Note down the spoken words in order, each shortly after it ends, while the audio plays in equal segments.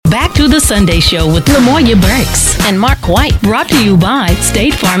Back to the Sunday Show with Lamoya Burks and Mark White. Brought to you by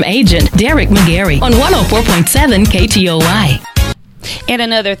State Farm agent Derek McGarry on 104.7 KTOI. And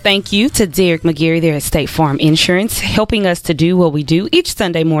another thank you to Derek McGarry there at State Farm Insurance, helping us to do what we do each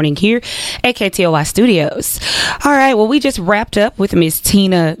Sunday morning here at KTOI Studios. All right, well, we just wrapped up with Miss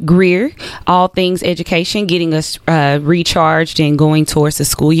Tina Greer, all things education, getting us recharged and going towards the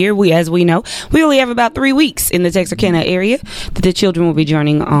school year. As we know, we only have about 3 weeks in the Texarkana area that the children will be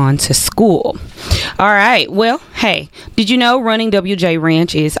joining on to school. All right, well, hey, did you know running WJ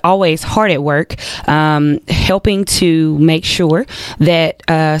Ranch is always hard at work, helping to make sure that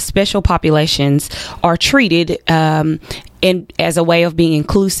special populations are treated and as a way of being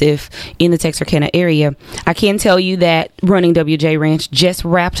inclusive in the Texarkana area. I can tell you that Running WJ Ranch just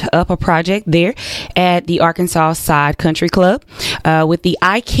wrapped up a project there at the Arkansas Side Country Club with the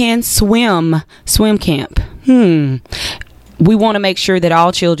I Can Swim camp. We want to make sure that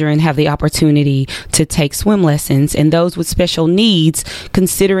all children have the opportunity to take swim lessons, and those with special needs,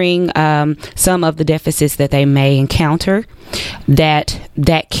 considering some of the deficits that they may encounter.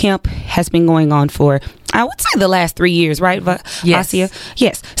 That camp has been going on for, I would say, the last 3 years, right, Yes. Vasia?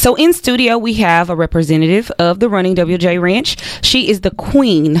 Yes. So in studio, we have a representative of the Running WJ Ranch. She is the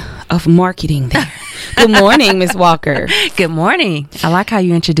queen of marketing there. Good morning, Ms. Walker. Good morning. I like how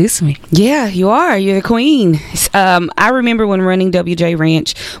you introduced me. Yeah, you are. You're the queen. I remember when Running WJ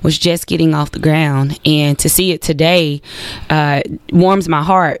Ranch was just getting off the ground, and to see it today warms my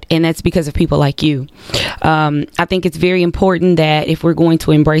heart, and that's because of people like you. I think it's very important that if we're going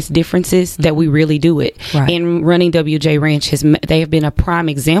to embrace differences, that we really do it. Right. And Running WJ Ranch they have been a prime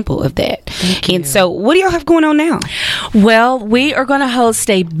example of that. And so, what do y'all have going on now? Well, we are going to host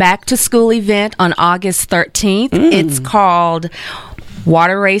a back to school event on August 13th. It's called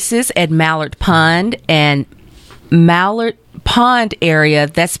Water Races at Mallard Pond, and Mallard Pond area,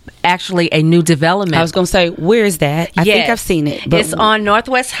 that's actually a new development. I was going to say, where is that? I think I've seen it. But It's on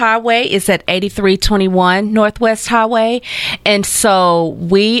Northwest Highway. It's at 8321 Northwest Highway. And so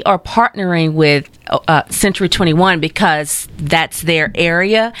we are partnering with Century 21 because that's their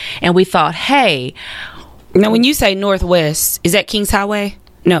area. And we thought, hey. Now, when you say Northwest, is that Kings Highway?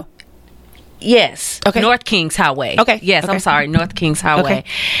 No. Yes. Okay. North Kings Highway. Okay. Yes, Okay. I'm sorry. North Kings Highway. Okay.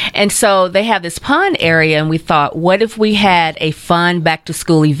 And so they have this pond area, and we thought, what if we had a fun back to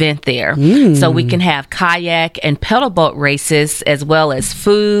school event there? So we can have kayak and pedal boat races, as well as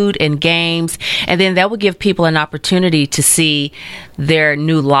food and games. And then that would give people an opportunity to see their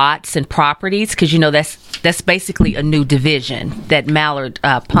new lots and properties, because, you know, that's basically a new division, that Mallard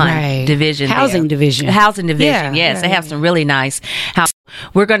Pond division. Housing division. Housing division, Yeah, yes. yeah, They have some really nice houses.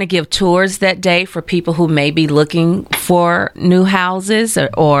 We're going to give tours that day for people who may be looking for new houses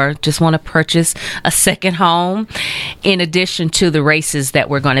or just want to purchase a second home, in addition to the races that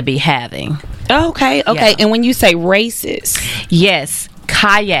we're going to be having. Okay. Yeah. And when you say races, Yes,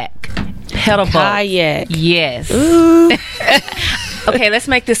 kayak, pedal boat. kayak. Yes. Ooh. Okay, let's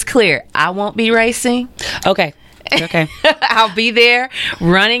make this clear. I won't be racing. Okay. I'll be there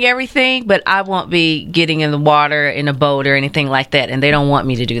running everything, but I won't be getting in the water in a boat or anything like that, and they don't want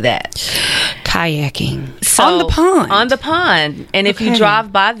me to do that. Kayaking. So, on the pond. On the pond. And if you Okay.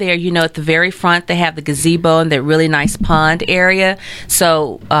 drive by there, you know, at the very front, they have the gazebo and that really nice pond area.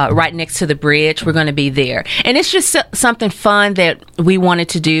 So right next to the bridge, we're going to be there. And it's just something fun that we wanted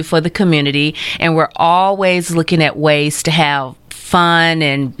to do for the community. And we're always looking at ways to have fun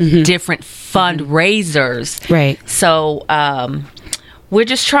and different fundraisers. Right. So we're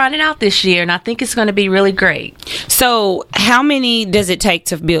just trying it out this year, and I think it's going to be really great. So, how many does it take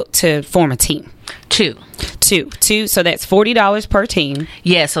to form a team? Two. So that's $40 per team.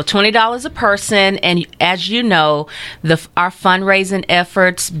 Yeah, so $20 a person, and as you know, our fundraising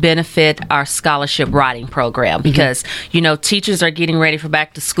efforts benefit our scholarship writing program because you know teachers are getting ready for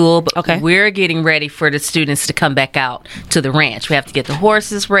back to school, but we're getting ready for the students to come back out to the ranch. We have to get the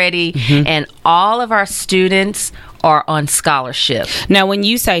horses ready, and all of our students are on scholarship. Now, when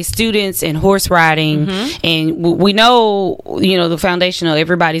you say students and horse riding, and we know, you know, the foundational,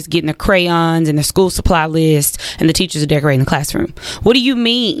 everybody's getting the crayons and the school supply list, and the teachers are decorating the classroom. What do you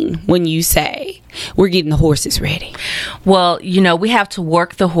mean when you say we're getting the horses ready? Well, you know, we have to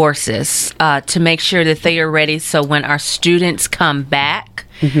work the horses to make sure that they are ready. So when our students come back,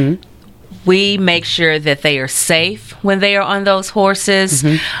 we make sure that they are safe when they are on those horses.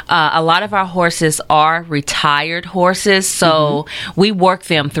 A lot of our horses are retired horses, so we work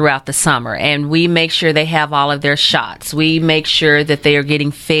them throughout the summer, and we make sure they have all of their shots. We make sure that they are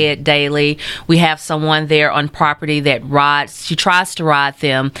getting fed daily. We have someone there on property that rides. She tries to ride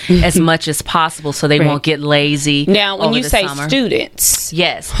them as much as possible so they won't get lazy. Now, when over you the say summer. students,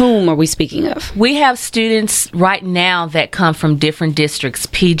 Yes. whom are we speaking of? We have students right now that come from different districts.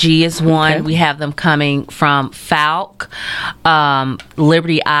 PG is one. Okay. We have them coming from Falk,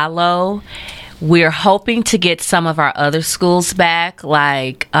 Liberty Ilo. We're hoping to get some of our other schools back,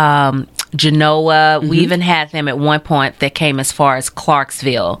 like Genoa. We even had them at one point that came as far as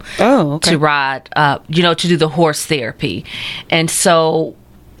Clarksville to ride, to do the horse therapy. And so,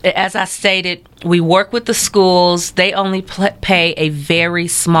 as I stated, we work with the schools. They only pay a very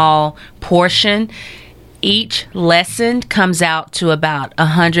small portion. Each lesson comes out to about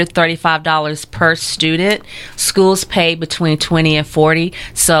 $135 per student. Schools pay between $20 and $40,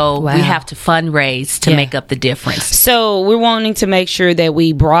 so we have to fundraise to make up the difference. So we're wanting to make sure that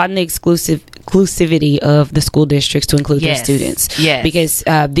we broaden the exclusivity of the school districts to include their students. Yes. Because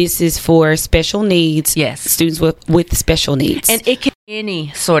this is for special needs. Yes. Students with special needs. And it can be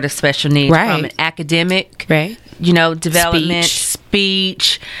any sort of special needs, from an academic, development,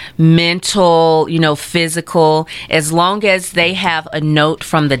 speech, mental, physical. As long as they have a note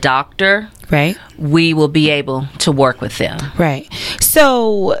from the doctor, we will be able to work with them.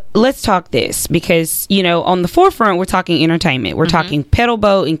 So let's talk this, because on the forefront we're talking entertainment. We're talking pedal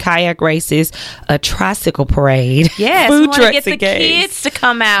boat and kayak races, a tricycle parade. Yes, food we want to trucks get the and games. kids to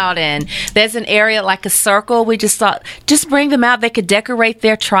come out, and there's an area like a circle. We just thought, just bring them out. They could decorate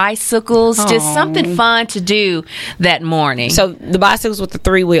their tricycles. Just something fun to do that morning. So the bicycles with the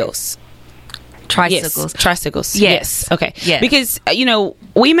 3 wheels. Tricycles. Yes, tricycles. Yes. Okay. Yes. Because,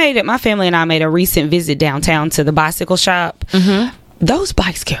 my family and I made a recent visit downtown to the bicycle shop. Those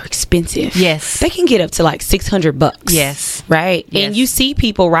bikes are expensive. Yes. They can get up to like $600. Yes. Right? Yes. And you see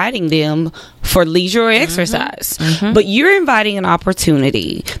people riding them for leisure or exercise. But you're inviting an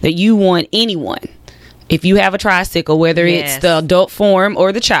opportunity that you want anyone. If you have a tricycle, whether it's the adult form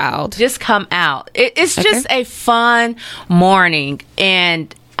or the child, just come out. It's just a fun morning.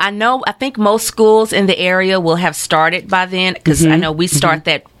 And I think most schools in the area will have started by then, because I know we start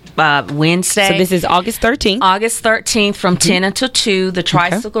that Wednesday. So this is August 13th. August 13th from 10 until 2. The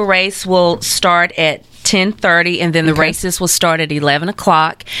tricycle race will start at 10:30, and then the races will start at 11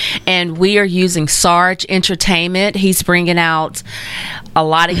 o'clock. And we are using Sarge Entertainment. He's bringing out a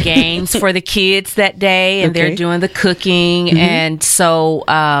lot of games for the kids that day, and they're doing the cooking. And so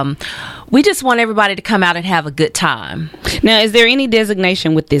we just want everybody to come out and have a good time. Now, is there any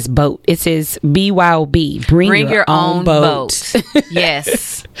designation with this boat? It says BYOB. Bring your own boat.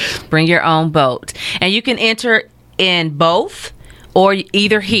 Yes. Bring your own boat. And you can enter in both or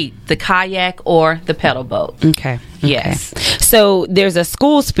either heat, the kayak or the pedal boat. Okay. Yes. So there's a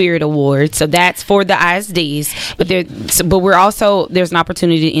school spirit award. So that's for the ISDs, but we're also, there's an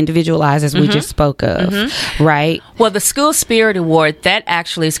opportunity to individualize, as we just spoke of, right? Well, the school spirit award, that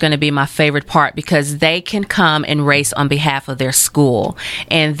actually is going to be my favorite part, because they can come and race on behalf of their school,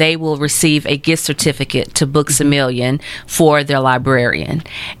 and they will receive a gift certificate to Books A Million for their librarian.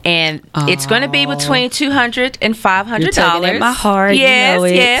 And it's going to be between $200 and $500. You're tugging at my heart.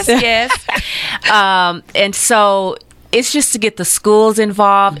 Yes. And so it's just to get the schools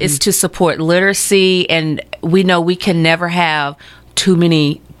involved. It's to support literacy, and we know we can never have too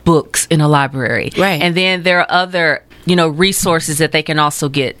many books in a library. Right. And then there are other resources that they can also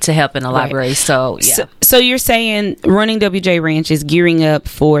get to help in a library. So so you're saying Running WJ Ranch is gearing up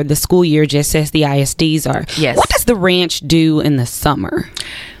for the school year just as the ISDs are. Yes. What does the ranch do in the summer?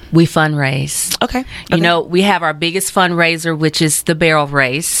 We fundraise. Okay. We have our biggest fundraiser, which is the barrel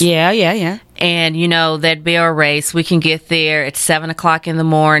race. Yeah. And, that barrel race, we can get there at 7 o'clock in the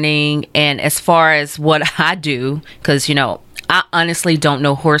morning. And as far as what I do, because, I honestly don't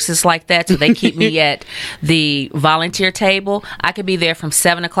know horses like that, so they keep me at the volunteer table. I could be there from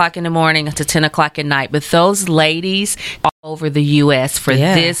 7 o'clock in the morning to 10 o'clock at night. But those ladies all over the U.S. for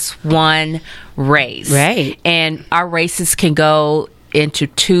this one race. Right. And our races can go into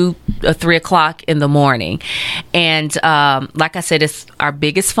 2 or 3 o'clock in the morning. And like I said, it's our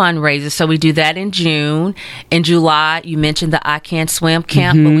biggest fundraiser. So we do that in June. In July, you mentioned the I Can Swim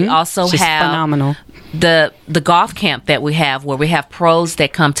camp, but we also have phenomenal. The golf camp that we have, where we have pros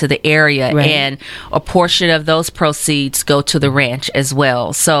that come to the area, and a portion of those proceeds go to the ranch as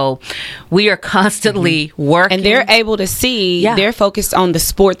well. So we are constantly working. And they're able to see, they're focused on the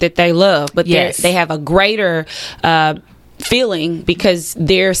sport that they love, but they have a greater feeling because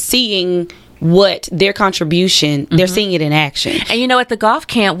they're seeing what their contribution, they're seeing it in action. And at the golf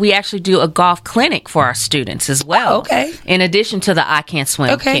camp, we actually do a golf clinic for our students as well. Oh, okay. In addition to the I Can't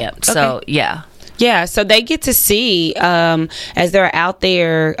Swim camp. So, yeah. Yeah, so they get to see as they're out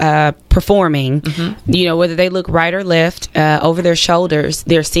there performing, whether they look right or left over their shoulders,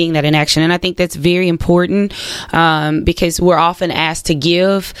 they're seeing that in action. And I think that's very important because we're often asked to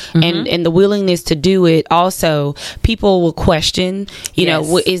give and the willingness to do it. Also, people will question,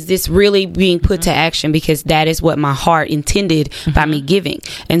 is this really being put to action, because that is what my heart intended by me giving.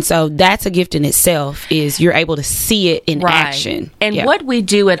 And so that's a gift in itself, is you're able to see it in action. And what we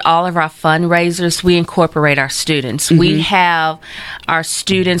do at all of our fundraisers, we incorporate our students. We have our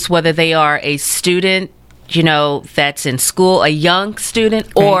students, whether they are a student, that's in school, a young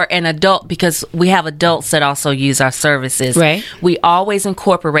student, or an adult, because we have adults that also use our services. Right. We always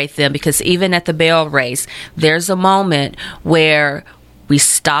incorporate them, because even at the bell race, there's a moment where we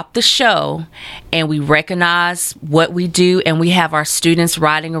stop the show and we recognize what we do, and we have our students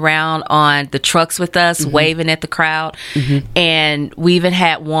riding around on the trucks with us, waving at the crowd. And we even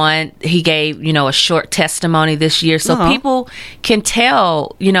had one, he gave, a short testimony this year. So people can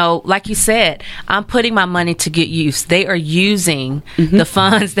tell, like you said, I'm putting my money to good use. They are using the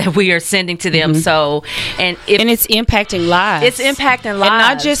funds that we are sending to them. So, and it's impacting lives. It's impacting lives. And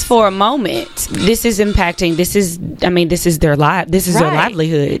not just for a moment. This is impacting, this is their life. This is their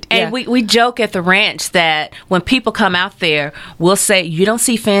livelihood. And we joke at the ranch that when people come out there, we'll say, you don't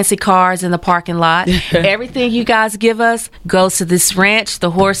see fancy cars in the parking lot. Everything you guys give us goes to this ranch, the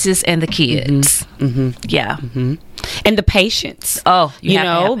horses, and the kids. Yeah. And the patience. Oh,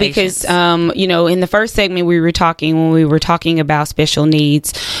 because in the first segment when we were talking about special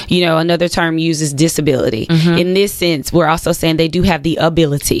needs, another term uses disability. In this sense, we're also saying they do have the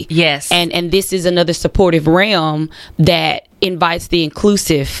ability. Yes. And this is another supportive realm that invites the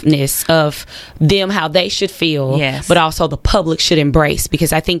inclusiveness of them, how they should feel, but also the public should embrace,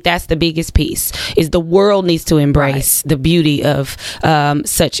 because I think that's the biggest piece, is the world needs to embrace the beauty of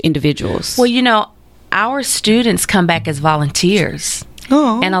such individuals. Well, our students come back as volunteers.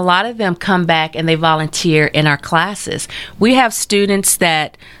 And a lot of them come back and they volunteer in our classes. We have students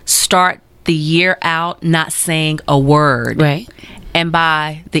that start the year out not saying a word. Right. And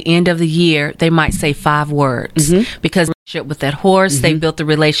by the end of the year, they might say 5 words because with that horse, they built the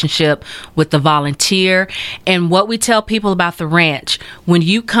relationship with the volunteer. And what we tell people about the ranch, when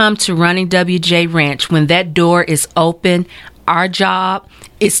you come to Running WJ Ranch, when that door is open, our job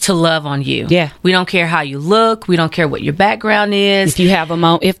is to love on you. Yeah. We don't care how you look. We don't care what your background is. If you have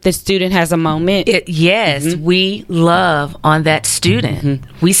if the student has a moment. We love on that student.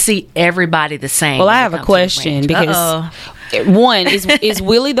 We see everybody the same. Well, I have a question, because one is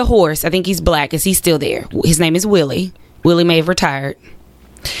Willie the horse. I think he's black. Is he still there? His name is Willie. Willie may have retired.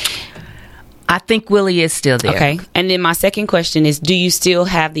 I think Willie is still there. Okay. And then my second question is, do you still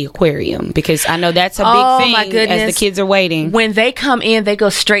have the aquarium? Because I know that's a big thing, my goodness, as the kids are waiting. When they come in, they go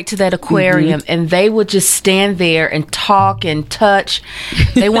straight to that aquarium and they will just stand there and talk and touch.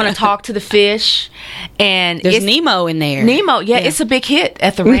 They want to talk to the fish. And there's Nemo in there. Nemo, it's a big hit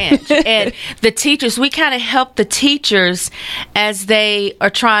at the ranch. And the teachers, we kind of help the teachers as they are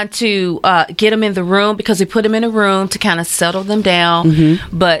trying to get them in the room, because we put them in a room to kind of settle them down.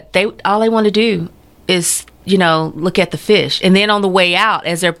 But all they want to do is, look at the fish. And then on the way out,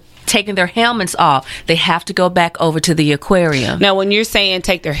 as they're taking their helmets off, they have to go back over to the aquarium. Now, when you're saying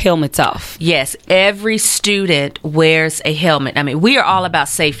take their helmets off, yes, every student wears a helmet. I mean, we are all about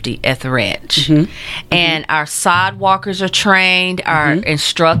safety at the ranch. And our sidewalkers are trained, our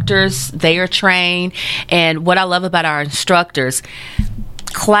instructors, they are trained. And what I love about our instructors,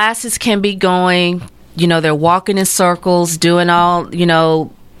 classes can be going, they're walking in circles, doing all,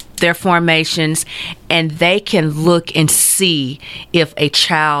 their formations, and they can look and see if a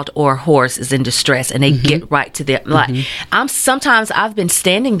child or a horse is in distress, and they get right to them. Like, sometimes I've been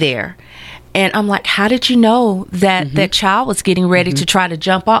standing there and I'm like, how did you know that that child was getting ready to try to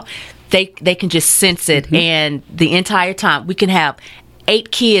jump off? They can just sense it. And the entire time we can have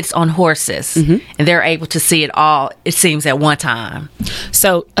 8 kids on horses, and they're able to see it all, it seems, at one time.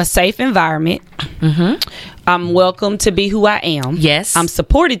 So a safe environment. I'm welcome to be who I am. Yes. I'm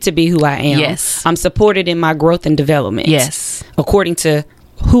supported to be who I am. Yes. I'm supported in my growth and development. Yes. According to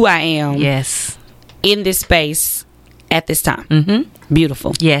who I am. Yes. In this space at this time.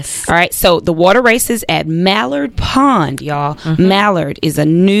 Beautiful. Yes. All right. So the water races at Mallard Pond, y'all. Mallard is a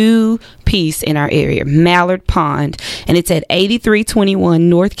new piece in our area. Mallard Pond. And it's at 8321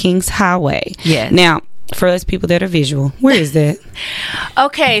 North Kings Highway. Yes. Now, for us people that are visual, where is that?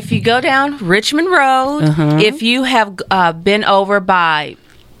 Okay, if you go down Richmond Road, if you have been over by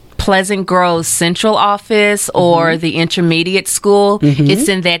Pleasant Grove's central office or the intermediate school, it's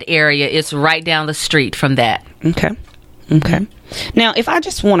in that area. It's right down the street from that. Okay. Now, if I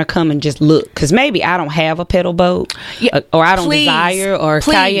just want to come and just look, because maybe I don't have a pedal boat, or I don't desire, or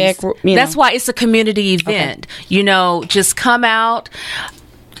kayak. That's why it's a community event. Okay. Just come out.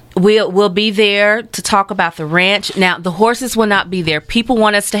 We'll be there to talk about the ranch. Now, the horses will not be there. People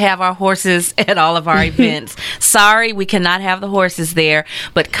want us to have our horses at all of our events. Sorry, we cannot have the horses there.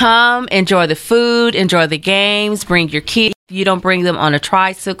 But come, enjoy the food, enjoy the games, bring your kids. You don't bring them on a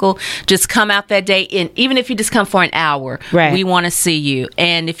tricycle. Just come out that day. And even if you just come for an hour, we want to see you.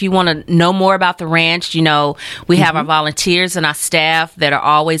 And if you want to know more about the ranch, we have our volunteers and our staff that are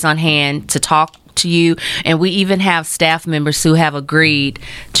always on hand to talk to you, and we even have staff members who have agreed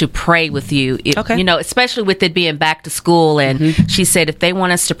to pray with you. Especially with it being back to school, and she said if they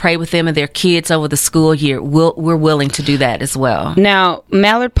want us to pray with them and their kids over the school year, we're willing to do that as well. Now,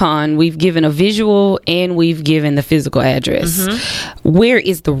 Mallard Pond, we've given a visual and we've given the physical address. Where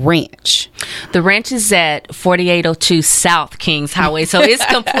is the ranch? The ranch is at 4802 South Kings Highway, so it's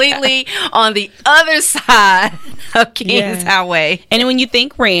completely on the other side of Kings Highway. And when you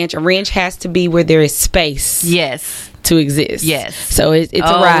think ranch, a ranch has to be where there is space. Yes. To exist. Yes. So it's a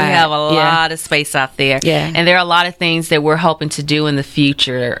ride. We have a lot of space out there. Yeah. And there are a lot of things that we're hoping to do in the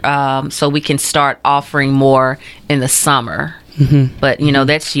future, so we can start offering more in the summer. But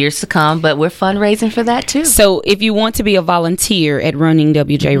that's years to come, but we're fundraising for that too. So if you want to be a volunteer at Running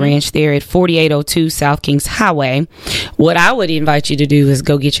WJ Ranch there at 4802 South Kings Highway, what I would invite you to do is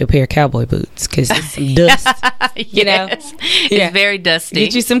go get you a pair of cowboy boots, because it's some dust. It's very dusty.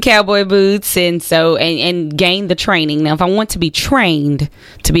 Get you some cowboy boots and gain the training. Now, if I want to be trained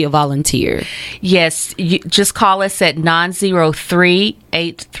to be a volunteer, yes, you just call us at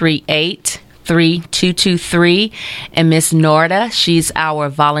 903-838-3223, and Miss Norda, she's our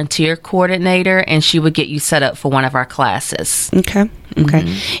volunteer coordinator, and she would get you set up for one of our classes. Okay.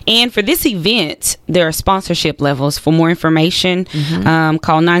 And for this event, there are sponsorship levels. For more information,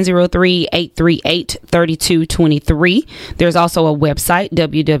 call 903-838-3223. There's also a website,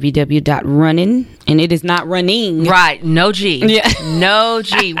 www.running, and it is not running. Right, no G. No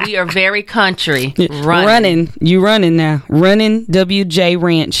G. We are very country. Running. You running now.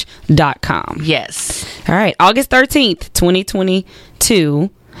 runningwjranch.com. Yes. All right, August 13th, 2022.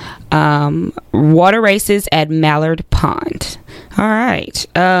 Water races at Mallard Pond. All right.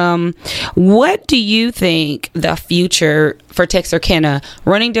 What do you think the future for Texarkana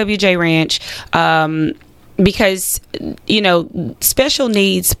Running WJ Ranch? Because special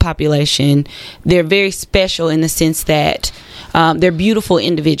needs population, they're very special in the sense that they're beautiful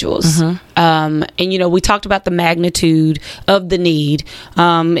individuals. And we talked about the magnitude of the need.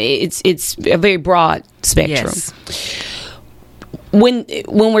 It's a very broad spectrum. Yes. When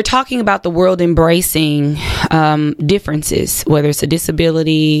we're talking about the world embracing differences, whether it's a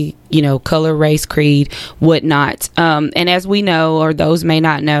disability, color, race, creed, whatnot, and as we know, or those may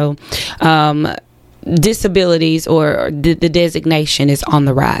not know, disabilities or the designation is on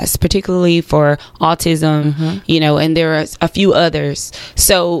the rise, particularly for autism, and there are a few others.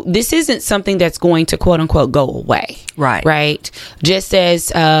 So this isn't something that's going to quote unquote go away. Right. Just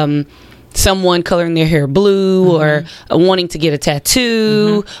as someone coloring their hair blue or wanting to get a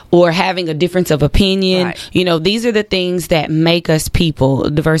tattoo or having a difference of opinion. These are the things that make us people,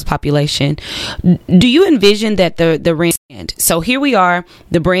 a diverse population. Do you envision that the ranch, so here we are,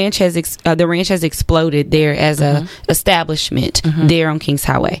 the ranch has exploded there as a establishment there on Kings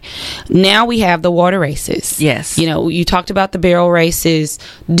Highway. Now we have the water races. Yes. You talked about the barrel races.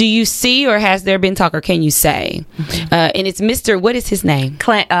 Do you see, or has there been talk, or can you say, and it's what is his name?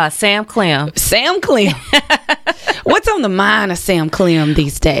 Sam Clem. Sam Clem. What's on the mind of Sam Clem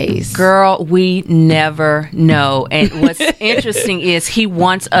these days? Girl, we never know. And what's interesting is he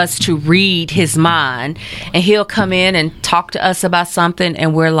wants us to read his mind, and he'll come in and talk to us about something,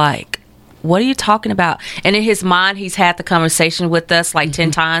 and we're like, what are you talking about? And in his mind, he's had the conversation with us like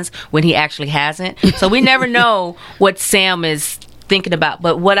 10 times when he actually hasn't. So we never know what Sam is thinking about.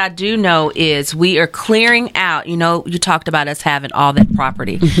 But what I do know is we are clearing out, you talked about us having all that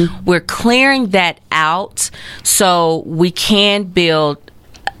property. We're clearing that out so we can build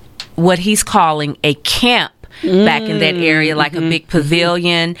what he's calling a camp back in that area, like a big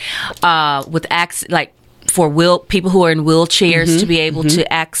pavilion with access, like for people who are in wheelchairs to be able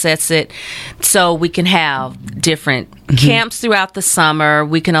to access it, so we can have different camps throughout the summer.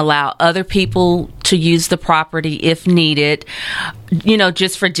 We can allow other people to use the property if needed,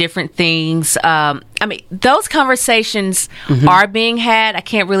 just for different things. Those conversations are being had. I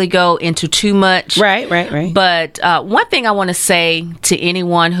can't really go into too much. Right. But one thing I want to say to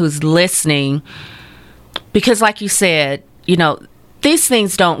anyone who's listening, because like you said, these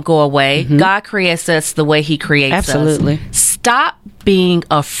things don't go away. God creates us the way he creates us. Absolutely. Stop being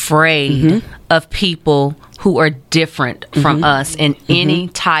afraid of people who are different from us in any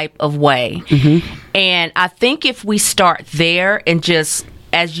type of way. And I think if we start there and just,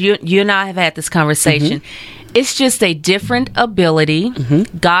 as you and I have had this conversation, it's just a different ability.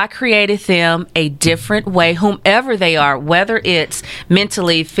 God created them a different way, whomever they are, whether it's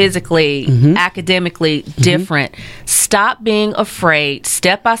mentally, physically, academically different. Stop being afraid.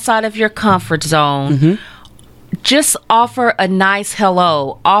 Step outside of your comfort zone. Just offer a nice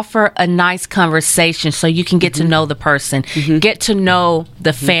hello, offer a nice conversation so you can get to know the person, get to know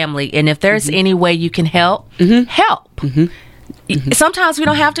the family. And if there's any way you can help, help. Sometimes we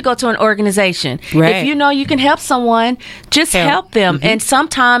don't have to go to an organization. Right. If you can help someone, just help them. And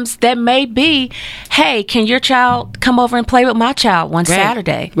sometimes that may be, hey, can your child come over and play with my child one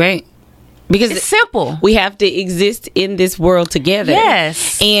Saturday? Right. Because it's simple. We have to exist in this world together.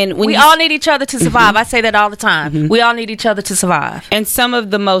 Yes. And we all need each other to survive. I say that all the time. We all need each other to survive. And some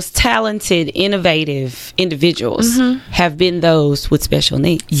of the most talented, innovative individuals have been those with special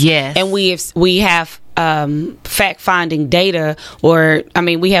needs. Yes. And we have fact-finding data,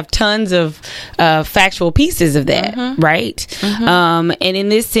 we have tons of factual pieces of that, right? And in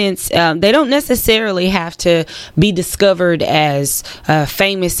this sense, they don't necessarily have to be discovered as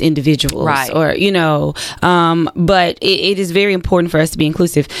famous individuals, right? Or but it is very important for us to be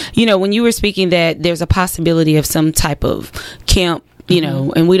inclusive. When you were speaking that there's a possibility of some type of camp,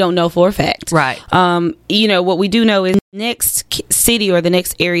 and we don't know for a fact. Right. What we do know is the next city or the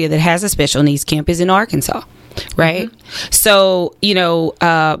next area that has a special needs camp is in Arkansas. Right. So,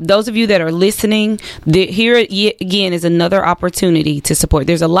 those of you that are listening, here again is another opportunity to support.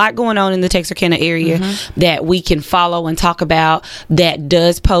 There's a lot going on in the Texarkana area that we can follow and talk about that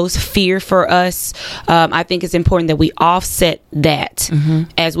does pose fear for us. I think it's important that we offset that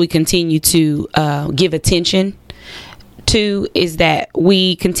as we continue to give attention to, is that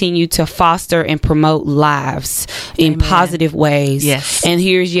we continue to foster and promote lives in positive ways. Yes. And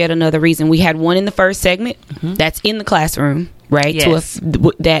here's yet another reason. We had one in the first segment that's in the classroom, right? Yes.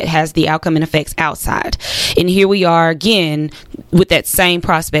 That has the outcome and effects outside. And here we are again with that same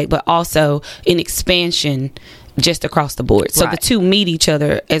prospect, but also in expansion just across the board. So the two meet each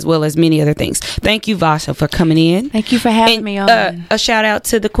other as well as many other things. Thank you, Vasha, for coming in. Thank you for having me on. A shout out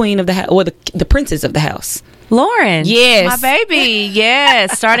to the queen of the house, or the princess of the house. Lauren. Yes. My baby.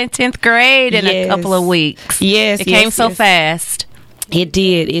 Yes. Starting 10th grade in a couple of weeks. Yes. It came so fast. It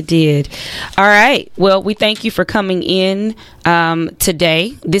did. All right. Well, we thank you for coming in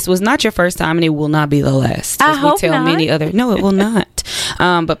today. This was not your first time, and it will not be the last. I hope not. Many other. No, it will not.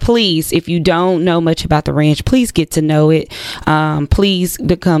 But please, if you don't know much about the ranch, please get to know it. Please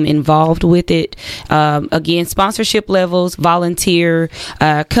become involved with it. Again, sponsorship levels, volunteer,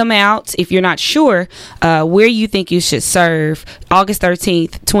 come out if you're not sure where you think you should serve. August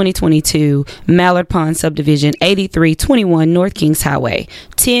 13th, 2022, Mallard Pond Subdivision, 8321 North Kings Highway,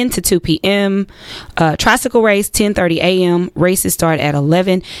 10 to 2 p.m. Tricycle race, 10:30 a.m. Races start at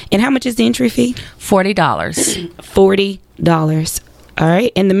 11. And how much is the entry fee? $40. $40. All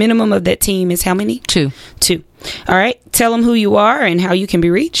right. And the minimum of that team is how many? Two. All right. Tell them who you are and how you can be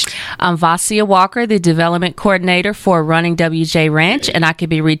reached. I'm Vasia Walker, the development coordinator for Running WJ Ranch, and I can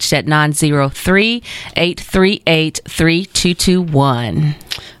be reached at 903-838-3221.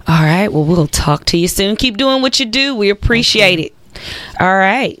 All right. Well, we'll talk to you soon. Keep doing what you do. We appreciate it. All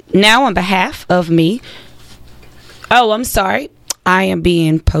right. Now, on behalf of me, I'm sorry. I am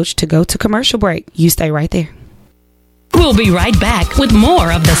being poached to go to commercial break. You stay right there. We'll be right back with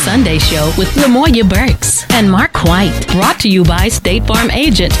more of The Sunday Show with Lamoya Burks and Mark White. Brought to you by State Farm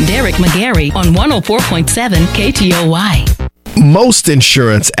agent Derek McGarry on 104.7 KTOY. Most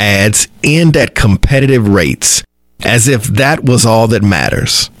insurance ads end at competitive rates, as if that was all that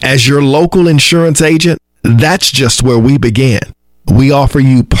matters. As your local insurance agent, that's just where we begin. We offer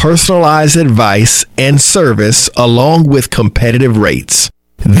you personalized advice and service along with competitive rates.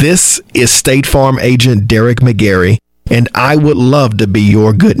 This is State Farm agent Derek McGarry, and I would love to be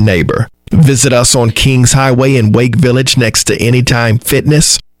your good neighbor. Visit us on Kings Highway in Wake Village next to Anytime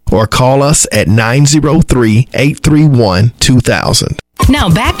Fitness, or call us at 903-831-2000. Now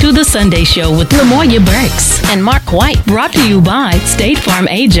back to The Sunday Show with Lamoya Burks and Mark White. Brought to you by State Farm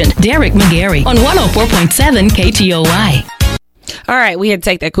agent Derek McGarry on 104.7 KTOY. All right, we had to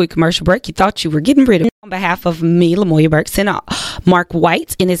take that quick commercial break. You thought you were getting rid of it. On behalf of me, Lamoya Burks, and Mark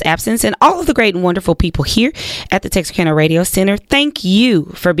White in his absence, and all of the great and wonderful people here at the Texarkana Radio Center, thank you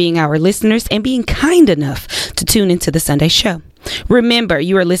for being our listeners and being kind enough to tune into the Sunday show. Remember,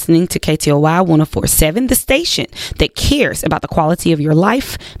 you are listening to KTOY 104.7, the station that cares about the quality of your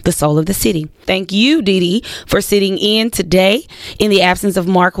life, the soul of the city. Thank you, Dee Dee, for sitting in today in the absence of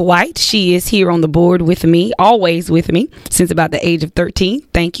Mark White. She is here on the board with me, always with me, since about the age of 13.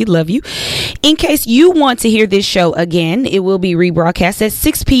 Thank you. Love you. In case you want to hear this show again, it will be rebroadcast at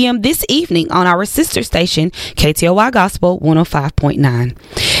 6 p.m. this evening on our sister station, KTOY Gospel 105.9.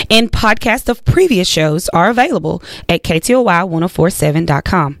 And podcasts of previous shows are available at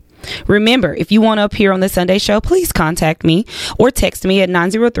KTOY1047.com. Remember, if you want to appear on the Sunday show, please contact me or text me at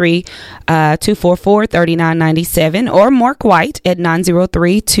 903-244-3997 or Mark White at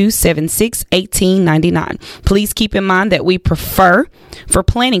 903-276-1899. Please keep in mind that we prefer, for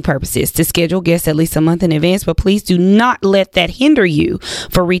planning purposes, to schedule guests at least a month in advance, but please do not let that hinder you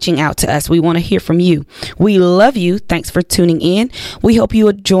for reaching out to us. We want to hear from you. We love you. Thanks for tuning in. We hope you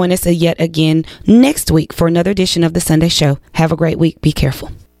will join us yet again next week for another edition of the Sunday Show. Have a great week. Be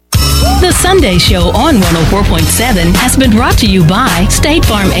careful. The Sunday Show on 104.7 has been brought to you by State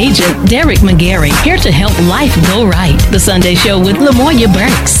Farm agent Derek McGarry, here to help life go right. The Sunday Show with Lamoya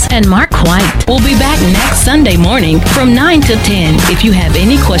Burks and Mark White will be back next Sunday morning from 9 to 10. If you have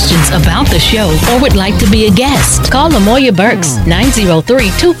any questions about the show or would like to be a guest, call Lamoya Burks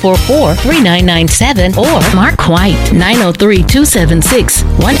 903-244-3997 or Mark White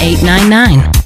 903-276-1899.